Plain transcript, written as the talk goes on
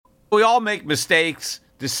We all make mistakes,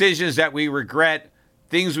 decisions that we regret,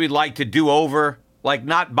 things we'd like to do over, like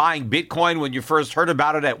not buying Bitcoin when you first heard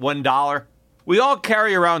about it at $1. We all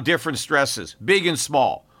carry around different stresses, big and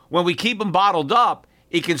small. When we keep them bottled up,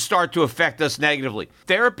 it can start to affect us negatively.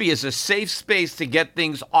 Therapy is a safe space to get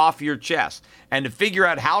things off your chest and to figure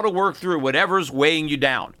out how to work through whatever's weighing you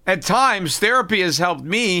down. At times, therapy has helped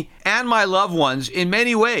me and my loved ones in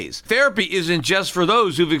many ways. Therapy isn't just for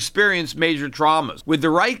those who've experienced major traumas. With the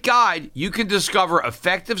right guide, you can discover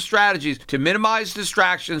effective strategies to minimize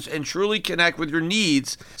distractions and truly connect with your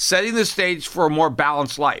needs, setting the stage for a more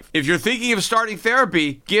balanced life. If you're thinking of starting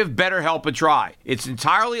therapy, give BetterHelp a try. It's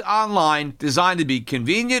entirely online, designed to be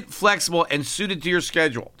convenient, flexible, and suited to your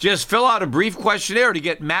schedule. Just fill out a brief questionnaire to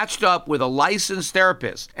get matched up with a licensed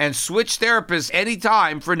therapist and switch therapists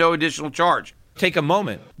anytime for no additional charge. Take a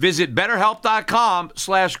moment. Visit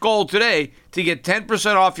BetterHelp.com/gold today to get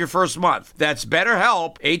 10% off your first month. That's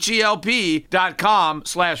BetterHelp,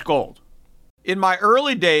 HELP.com/gold. In my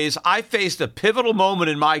early days, I faced a pivotal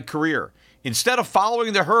moment in my career. Instead of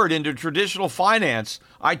following the herd into traditional finance,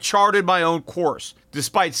 I charted my own course.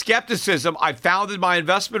 Despite skepticism, I founded my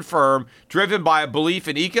investment firm driven by a belief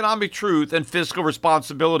in economic truth and fiscal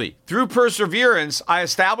responsibility. Through perseverance, I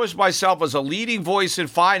established myself as a leading voice in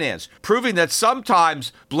finance, proving that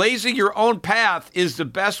sometimes blazing your own path is the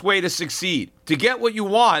best way to succeed. To get what you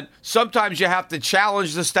want, sometimes you have to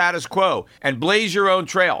challenge the status quo and blaze your own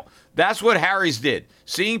trail. That's what Harry's did.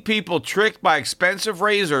 Seeing people tricked by expensive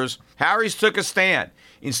razors, Harry's took a stand.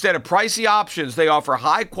 Instead of pricey options, they offer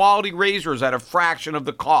high-quality razors at a fraction of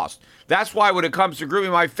the cost. That's why when it comes to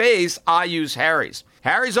grooming my face, I use Harry's.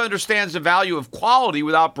 Harry's understands the value of quality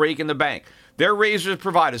without breaking the bank. Their razors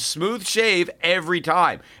provide a smooth shave every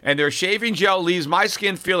time, and their shaving gel leaves my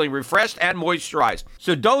skin feeling refreshed and moisturized.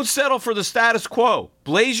 So don't settle for the status quo.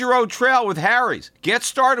 Blaze your own trail with Harry's. Get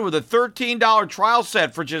started with a $13 trial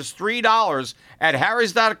set for just $3 at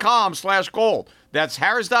harrys.com/gold. That's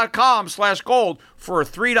harrys.com/gold for a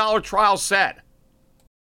 $3 trial set.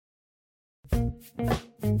 The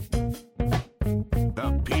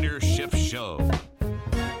Peter Schiff Show.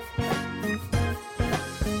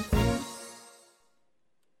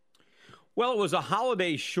 Well, it was a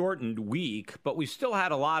holiday-shortened week, but we still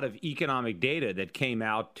had a lot of economic data that came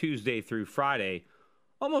out Tuesday through Friday,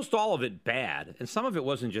 almost all of it bad. And some of it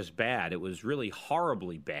wasn't just bad, it was really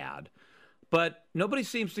horribly bad. But nobody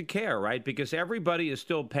seems to care, right? Because everybody is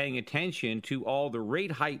still paying attention to all the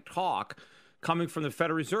rate hike talk coming from the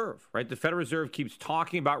Federal Reserve, right? The Federal Reserve keeps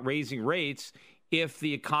talking about raising rates if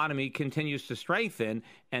the economy continues to strengthen,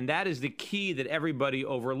 and that is the key that everybody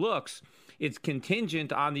overlooks. It's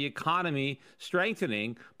contingent on the economy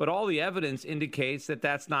strengthening, but all the evidence indicates that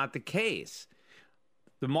that's not the case.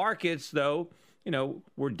 The markets, though,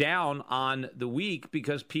 were down on the week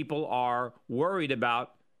because people are worried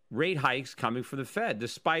about rate hikes coming from the Fed,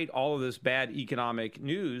 despite all of this bad economic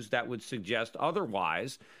news that would suggest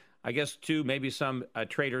otherwise. I guess, too, maybe some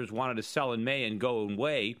traders wanted to sell in May and go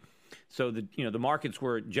away. So the markets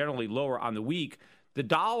were generally lower on the week. The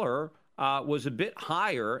dollar was a bit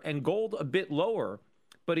higher and gold a bit lower.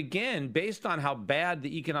 But again, based on how bad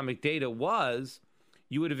the economic data was,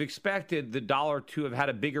 you would have expected the dollar to have had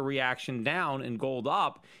a bigger reaction down and gold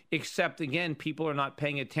up, except, again, people are not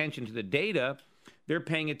paying attention to the data. They're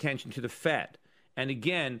paying attention to the Fed. And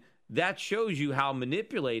again, that shows you how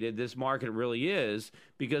manipulated this market really is,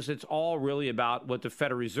 because it's all really about what the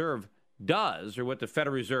Federal Reserve does or what the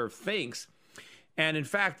Federal Reserve thinks. And in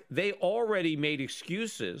fact, they already made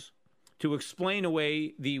excuses to explain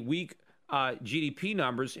away the weak GDP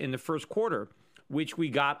numbers in the first quarter, which we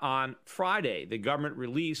got on Friday. The government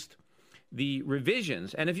released the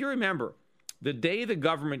revisions. And if you remember, the day the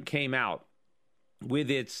government came out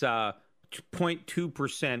with its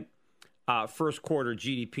 0.2% first quarter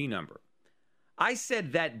GDP number, I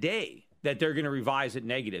said that day that they're going to revise it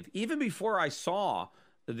negative. Even before I saw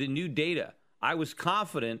the new data, I was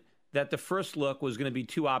confident that the first look was going to be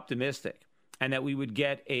too optimistic and that we would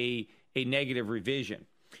get a negative revision.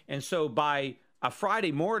 And so by a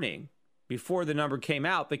Friday morning, before the number came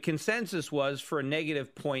out, the consensus was for a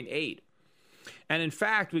negative 0.8. And in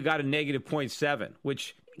fact, we got a negative 0.7,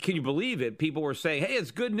 which, can you believe it? People were saying, hey,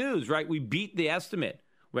 it's good news, right? We beat the estimate,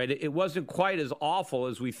 right? It wasn't quite as awful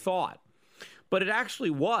as we thought. But it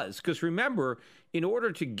actually was, because remember, in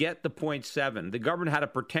order to get the 0.7, the government had to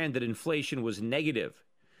pretend that inflation was negative.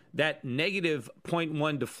 That negative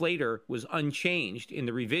 0.1 deflator was unchanged in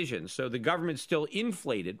the revision. So the government still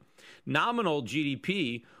inflated. Nominal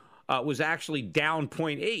GDP was actually down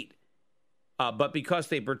 0.8. But because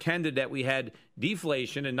they pretended that we had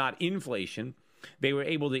deflation and not inflation, they were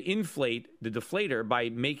able to inflate the deflator by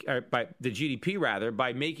the GDP rather,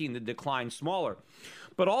 by making the decline smaller.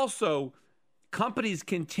 But also, companies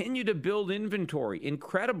continue to build inventory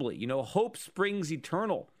incredibly. You know, hope springs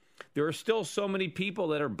eternal. There are still so many people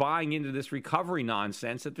that are buying into this recovery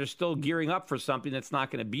nonsense that they're still gearing up for something that's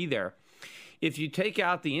not going to be there. If you take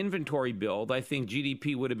out the inventory build, I think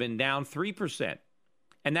GDP would have been down 3%.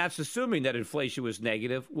 And that's assuming that inflation was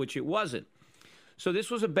negative, which it wasn't. So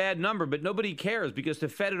this was a bad number, but nobody cares because the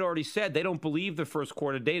Fed had already said they don't believe the first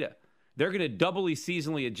quarter data. They're going to doubly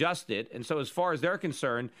seasonally adjust it. And so as far as they're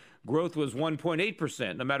concerned, growth was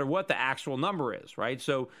 1.8%, no matter what the actual number is, right?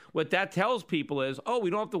 So what that tells people is, oh,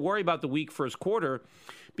 we don't have to worry about the weak first quarter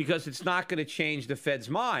because it's not going to change the Fed's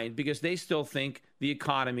mind because they still think the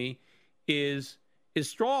economy is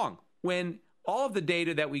strong. When all of the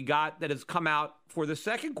data that we got that has come out for the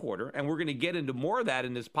second quarter, and we're going to get into more of that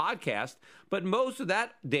in this podcast, but most of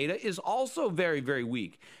that data is also very, very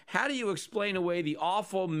weak. How do you explain away the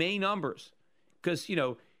awful May numbers? Because, you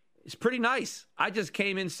know, it's pretty nice. I just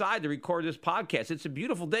came inside to record this podcast. It's a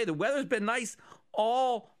beautiful day. The weather's been nice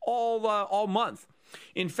all month.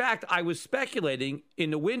 In fact, I was speculating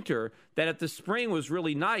in the winter that if the spring was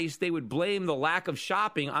really nice, they would blame the lack of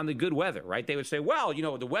shopping on the good weather, right? They would say, well, you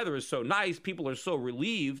know, the weather is so nice, people are so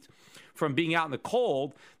relieved from being out in the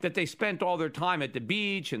cold that they spent all their time at the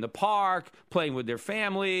beach, in the park, playing with their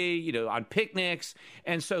family, you know, on picnics.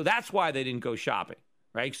 And so that's why they didn't go shopping,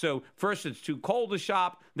 right? So first it's too cold to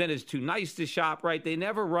shop, then it's too nice to shop, right? They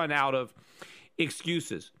never run out of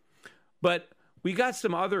excuses. But we got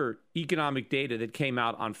some other economic data that came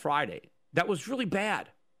out on Friday that was really bad,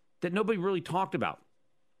 that nobody really talked about.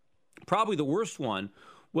 Probably the worst one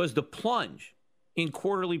was the plunge in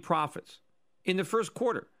quarterly profits in the first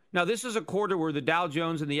quarter. Now, this is a quarter where the Dow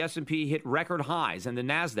Jones and the S&P hit record highs and the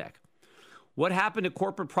NASDAQ. What happened to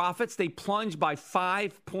corporate profits? They plunged by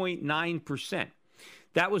 5.9%.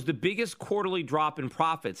 That was the biggest quarterly drop in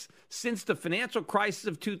profits since the financial crisis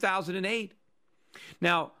of 2008.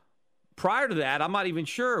 Now, prior to that, I'm not even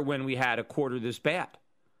sure when we had a quarter this bad.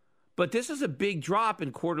 But this is a big drop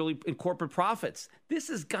in corporate profits. This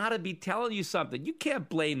has got to be telling you something. You can't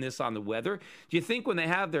blame this on the weather. Do you think when they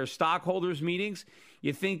have their stockholders meetings,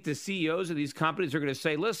 you think the CEOs of these companies are going to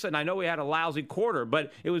say, listen, I know we had a lousy quarter,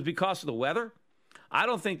 but it was because of the weather? I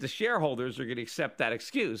don't think the shareholders are going to accept that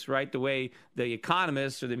excuse, right? The way the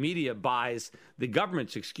economists or the media buys the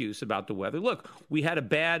government's excuse about the weather. Look, we had a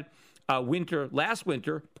bad winter last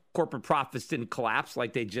winter. Corporate profits didn't collapse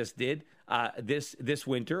like they just did this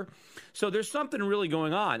winter. So there's something really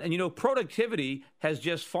going on. And, you know, productivity has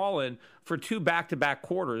just fallen for 2 back-to-back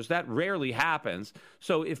quarters. That rarely happens.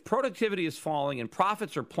 So if productivity is falling and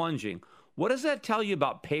profits are plunging, what does that tell you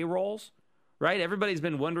about payrolls? Right? Everybody's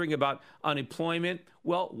been wondering about unemployment.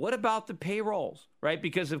 Well, what about the payrolls, right?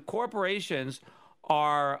 Because if corporations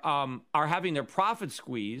are having their profits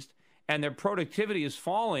squeezed and their productivity is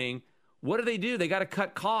falling, what do? They got to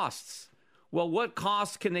cut costs. Well, what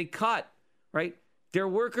costs can they cut, right? They're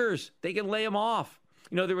workers. They can lay them off.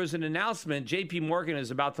 You know, there was an announcement. J.P. Morgan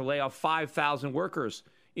is about to lay off 5,000 workers.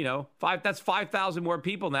 You know, that's 5,000 more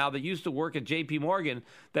people now that used to work at J.P. Morgan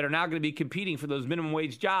that are now going to be competing for those minimum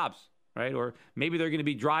wage jobs, right? Or maybe they're going to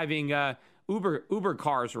be driving Uber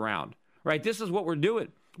cars around, right? This is what we're doing.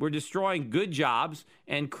 We're destroying good jobs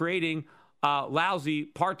and creating lousy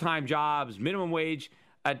part-time jobs, minimum wage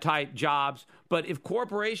type jobs. But if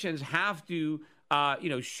corporations have to,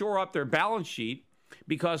 shore up their balance sheet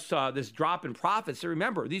because this drop in profits, so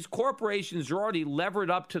remember, these corporations are already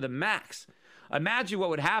levered up to the max. Imagine what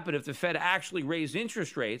would happen if the Fed actually raised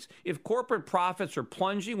interest rates. If corporate profits are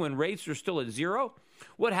plunging when rates are still at zero,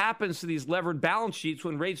 what happens to these levered balance sheets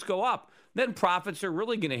when rates go up? Then profits are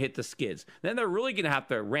really going to hit the skids. Then they're really going to have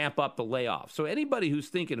to ramp up the layoffs. So anybody who's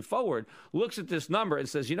thinking forward looks at this number and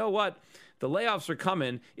says, you know what? The layoffs are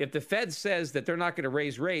coming. If the Fed says that they're not going to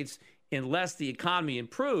raise rates unless the economy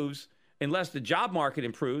improves, unless the job market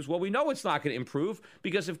improves, well, we know it's not going to improve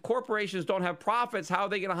because if corporations don't have profits, how are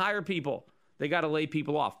they going to hire people? They got to lay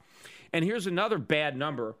people off. And here's another bad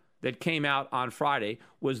number that came out on Friday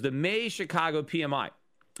was the May Chicago PMI.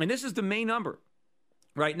 And this is the May number.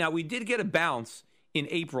 Right now, we did get a bounce in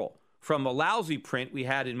April from a lousy print we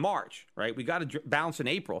had in March, right? We got a bounce in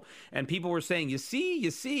April, and people were saying, you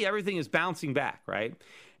see, everything is bouncing back, right?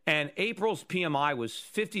 And April's PMI was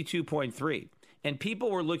 52.3, and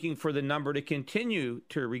people were looking for the number to continue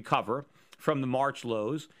to recover from the March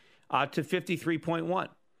lows to 53.1.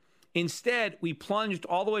 Instead, we plunged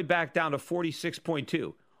all the way back down to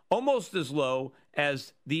 46.2, almost as low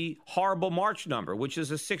as the horrible March number, which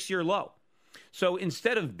is a 6-year low. So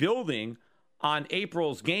instead of building on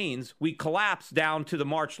April's gains, we collapsed down to the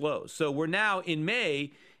March lows. So we're now in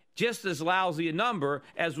May, just as lousy a number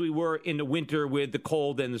as we were in the winter with the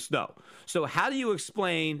cold and the snow. So how do you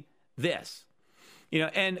explain this?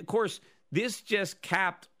 And of course, this just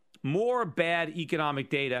capped more bad economic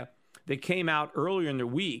data that came out earlier in the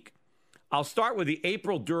week. I'll start with the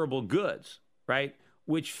April durable goods, right,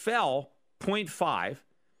 which fell 0.5.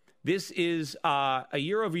 This is a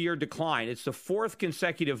year-over-year decline. It's the fourth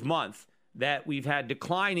consecutive month that we've had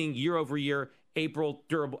declining year-over-year April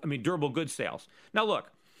durable goods sales. Now,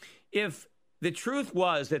 look, if the truth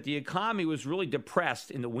was that the economy was really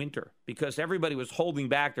depressed in the winter because everybody was holding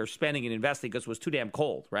back their spending and investing because it was too damn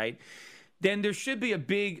cold, right? Then there should be a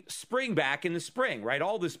big spring back in the spring, right?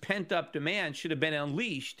 All this pent-up demand should have been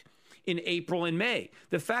unleashed in April and May.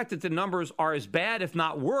 The fact that the numbers are as bad, if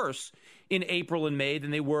not worse, in April and May than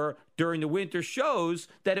they were during the winter shows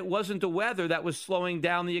that it wasn't the weather that was slowing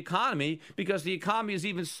down the economy, because the economy is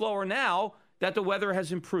even slower now that the weather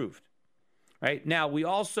has improved. Right? Now, we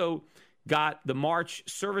also got the March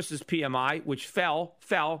services PMI, which fell,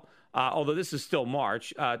 although this is still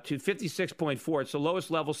March, to 56.4. It's the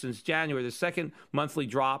lowest level since January, the second monthly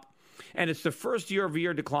drop. And it's the first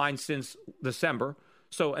year-over-year decline since December.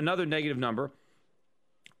 So another negative number.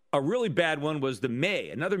 A really bad one was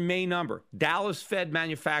another May number. Dallas Fed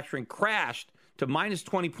manufacturing crashed to minus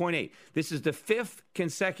 20.8. This is the fifth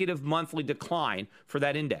consecutive monthly decline for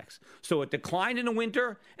that index. So it declined in the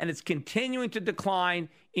winter, and it's continuing to decline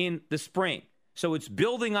in the spring. So it's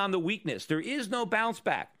building on the weakness. There is no bounce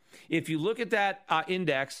back. If you look at that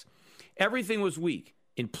index, everything was weak.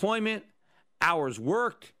 Employment, hours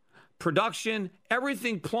worked, production,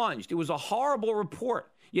 everything plunged. It was a horrible report.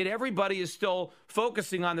 Yet everybody is still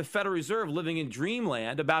focusing on the Federal Reserve living in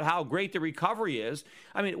dreamland about how great the recovery is.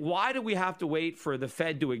 I mean, why do we have to wait for the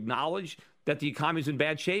Fed to acknowledge that the economy is in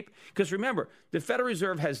bad shape? Because remember, the Federal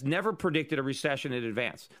Reserve has never predicted a recession in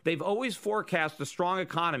advance. They've always forecast a strong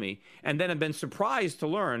economy and then have been surprised to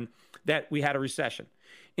learn that we had a recession.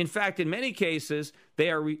 In fact, in many cases, they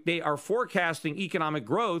are forecasting economic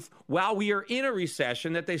growth while we are in a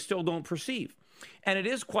recession that they still don't perceive. And it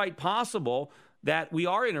is quite possible that we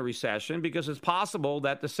are in a recession, because it's possible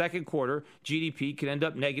that the second quarter GDP could end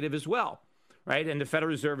up negative as well, right? And the Federal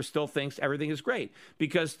Reserve still thinks everything is great,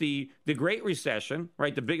 because the Great Recession,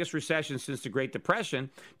 right, the biggest recession since the Great Depression,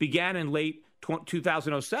 began in late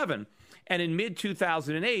 2007. And in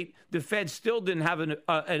mid-2008, the Fed still didn't have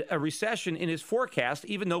a recession in its forecast,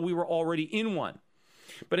 even though we were already in one.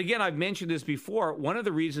 But again, I've mentioned this before. One of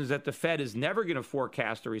the reasons that the Fed is never going to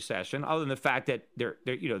forecast a recession, other than the fact that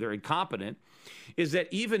they're incompetent, is that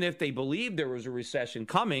even if they believed there was a recession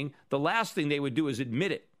coming, the last thing they would do is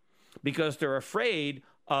admit it, because they're afraid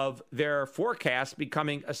of their forecast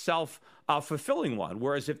becoming a self-fulfilling one.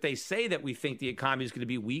 Whereas if they say that we think the economy is going to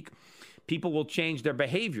be weak, people will change their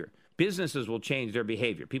behavior. Businesses will change their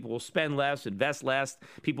behavior. People will spend less, invest less.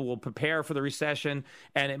 People will prepare for the recession,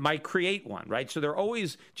 and it might create one, right? So they're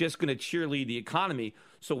always just going to cheerlead the economy.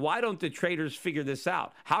 So why don't the traders figure this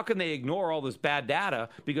out? How can they ignore all this bad data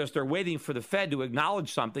because they're waiting for the Fed to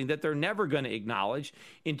acknowledge something that they're never going to acknowledge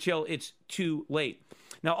until it's too late?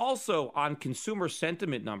 Now, also on consumer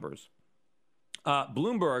sentiment numbers,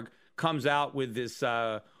 Bloomberg comes out with this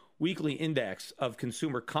weekly index of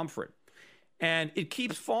consumer comfort. And it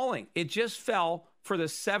keeps falling. It just fell for the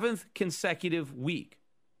seventh consecutive week.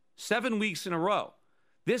 7 weeks in a row.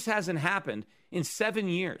 This hasn't happened in 7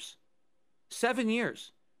 years. 7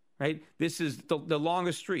 years, right? This is the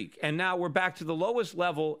longest streak. And now we're back to the lowest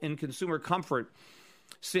level in consumer comfort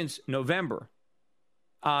since November.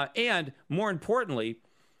 And more importantly,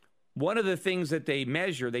 one of the things that they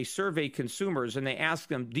measure, they survey consumers and they ask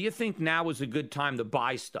them, do you think now is a good time to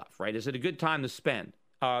buy stuff, right? Is it a good time to spend?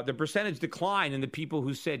 The percentage decline in the people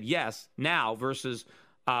who said yes now versus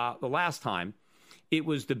the last time, it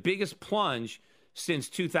was the biggest plunge since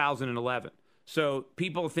 2011. So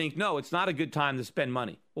people think, no, it's not a good time to spend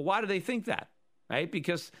money. Well, why do they think that? Right?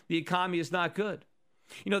 Because the economy is not good.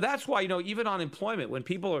 That's why, even on employment, when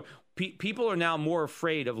people are now more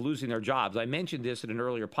afraid of losing their jobs. I mentioned this in an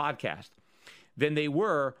earlier podcast than they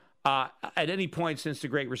were at any point since the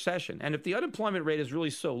Great Recession. And if the unemployment rate is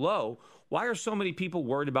really so low, why are so many people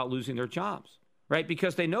worried about losing their jobs, right?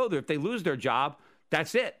 Because they know that if they lose their job,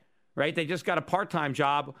 that's it, right? They just got a part-time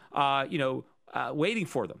job, waiting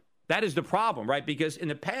for them. That is the problem, right? Because in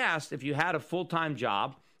the past, if you had a full-time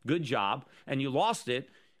job, good job, and you lost it,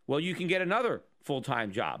 well, you can get another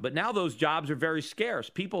full-time job. But now those jobs are very scarce.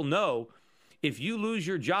 People know if you lose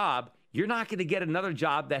your job, you're not going to get another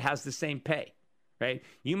job that has the same pay, right?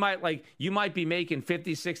 You might be making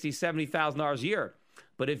 $50,000, $60,000, $70,000 a year,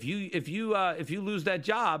 But if you lose that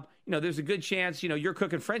job, there's a good chance, you're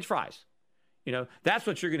cooking French fries. That's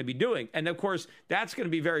what you're going to be doing. And of course, that's going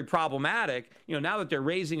to be very problematic. Now that they're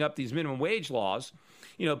raising up these minimum wage laws,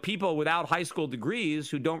 people without high school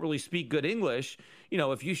degrees who don't really speak good English,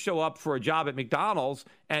 if you show up for a job at McDonald's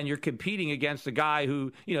and you're competing against a guy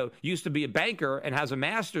who, used to be a banker and has a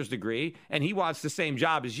master's degree and he wants the same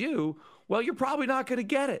job as you, well, you're probably not going to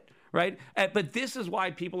get it, right? But this is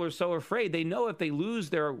why people are so afraid. They know if they lose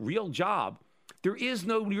their real job, there is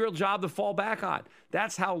no real job to fall back on.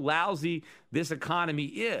 That's how lousy this economy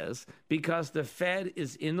is because the Fed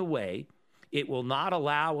is in the way. It will not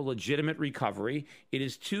allow a legitimate recovery. It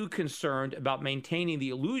is too concerned about maintaining the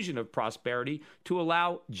illusion of prosperity to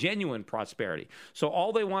allow genuine prosperity. So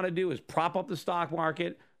all they want to do is prop up the stock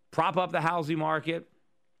market, prop up the housing market,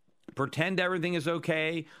 pretend everything is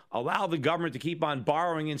okay, allow the government to keep on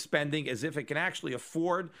borrowing and spending as if it can actually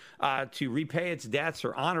afford to repay its debts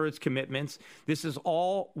or honor its commitments. This is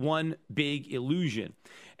all one big illusion.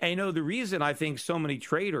 And the reason I think so many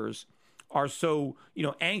traders are so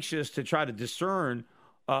anxious to try to discern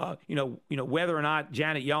whether or not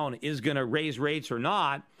Janet Yellen is going to raise rates or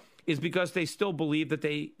not is because they still believe that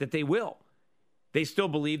they will. They still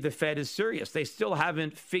believe the Fed is serious. They still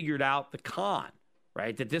haven't figured out the con.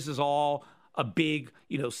 Right? That this is all a big,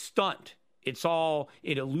 stunt. It's all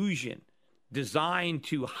an illusion designed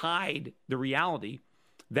to hide the reality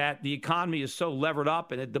that the economy is so levered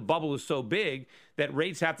up and that the bubble is so big that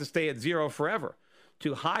rates have to stay at zero forever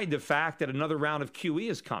to hide the fact that another round of QE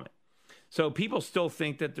is coming. So people still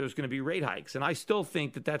think that there's going to be rate hikes, and I still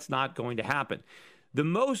think that that's not going to happen. The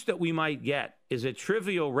most that we might get is a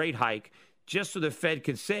trivial rate hike just so the Fed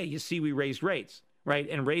could say, you see, we raised rates, right,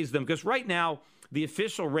 and raise them. Because right now, the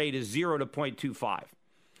official rate is 0 to 0.25.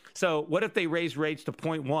 So what if they raise rates to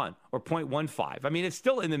 0.1 or 0.15? I mean, it's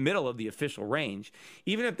still in the middle of the official range.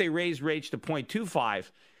 Even if they raise rates to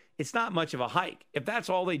 0.25, it's not much of a hike. If that's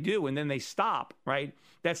all they do and then they stop, right,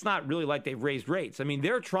 that's not really like they've raised rates. I mean,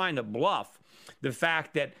 they're trying to bluff the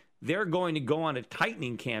fact that they're going to go on a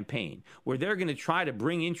tightening campaign where they're going to try to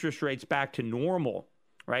bring interest rates back to normal,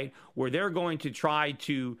 right, where they're going to try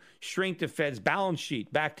to shrink the Fed's balance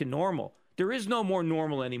sheet back to normal. There is no more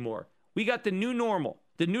normal anymore. We got the new normal.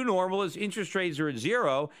 The new normal is interest rates are at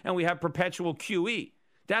zero and we have perpetual QE.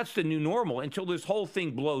 That's the new normal until this whole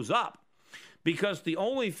thing blows up. Because the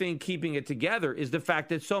only thing keeping it together is the fact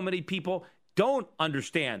that so many people don't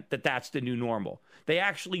understand that that's the new normal. They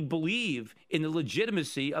actually believe in the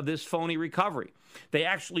legitimacy of this phony recovery. They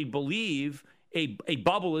actually believe a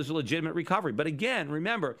bubble is a legitimate recovery. But again,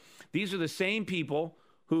 remember, these are the same people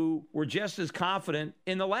who were just as confident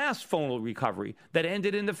in the last phony recovery that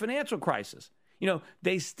ended in the financial crisis.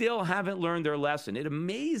 They still haven't learned their lesson. It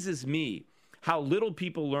amazes me how little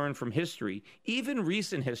people learn from history, even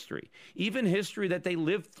recent history, even history that they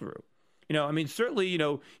lived through. Certainly,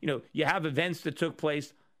 you have events that took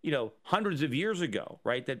place, hundreds of years ago,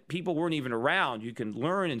 right, that people weren't even around. You can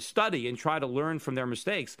learn and study and try to learn from their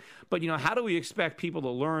mistakes. But, how do we expect people to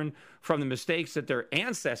learn from the mistakes that their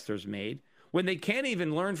ancestors made when they can't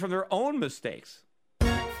even learn from their own mistakes?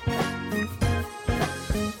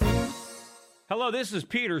 Hello, this is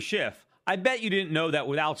Peter Schiff. I bet you didn't know that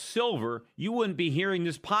without silver, you wouldn't be hearing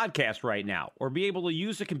this podcast right now or be able to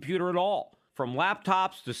use a computer at all. From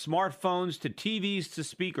laptops to smartphones to TVs to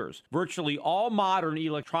speakers, virtually all modern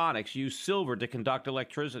electronics use silver to conduct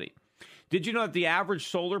electricity. Did you know that the average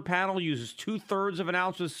solar panel uses 2/3 of an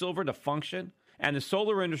ounce of silver to function? And the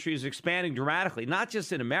solar industry is expanding dramatically, not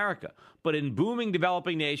just in America, but in booming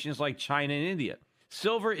developing nations like China and India.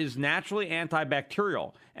 Silver is naturally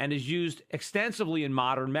antibacterial and is used extensively in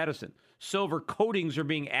modern medicine. Silver coatings are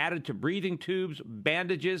being added to breathing tubes,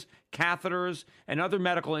 bandages, catheters, and other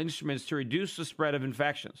medical instruments to reduce the spread of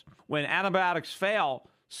infections. When antibiotics fail,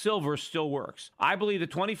 silver still works. I believe the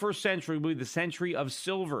 21st century will be the century of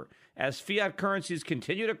silver. As fiat currencies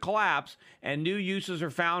continue to collapse and new uses are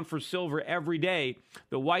found for silver every day,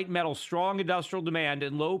 the white metal's strong industrial demand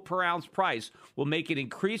and low per ounce price will make it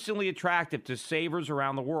increasingly attractive to savers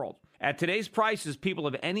around the world. At today's prices, people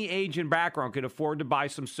of any age and background can afford to buy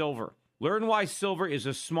some silver. Learn why silver is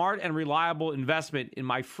a smart and reliable investment in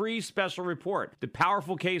my free special report, The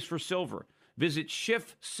Powerful Case for Silver. Visit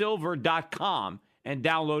SchiffSilver.com and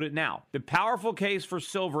download it now. The Powerful Case for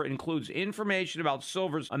Silver includes information about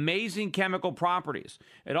silver's amazing chemical properties.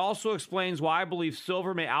 It also explains why I believe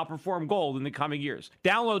silver may outperform gold in the coming years.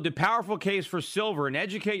 Download The Powerful Case for Silver and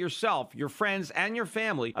educate yourself, your friends, and your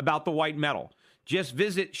family about the white metal. Just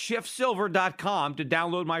visit SchiffSilver.com to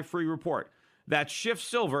download my free report. That's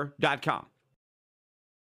SchiffSilver.com.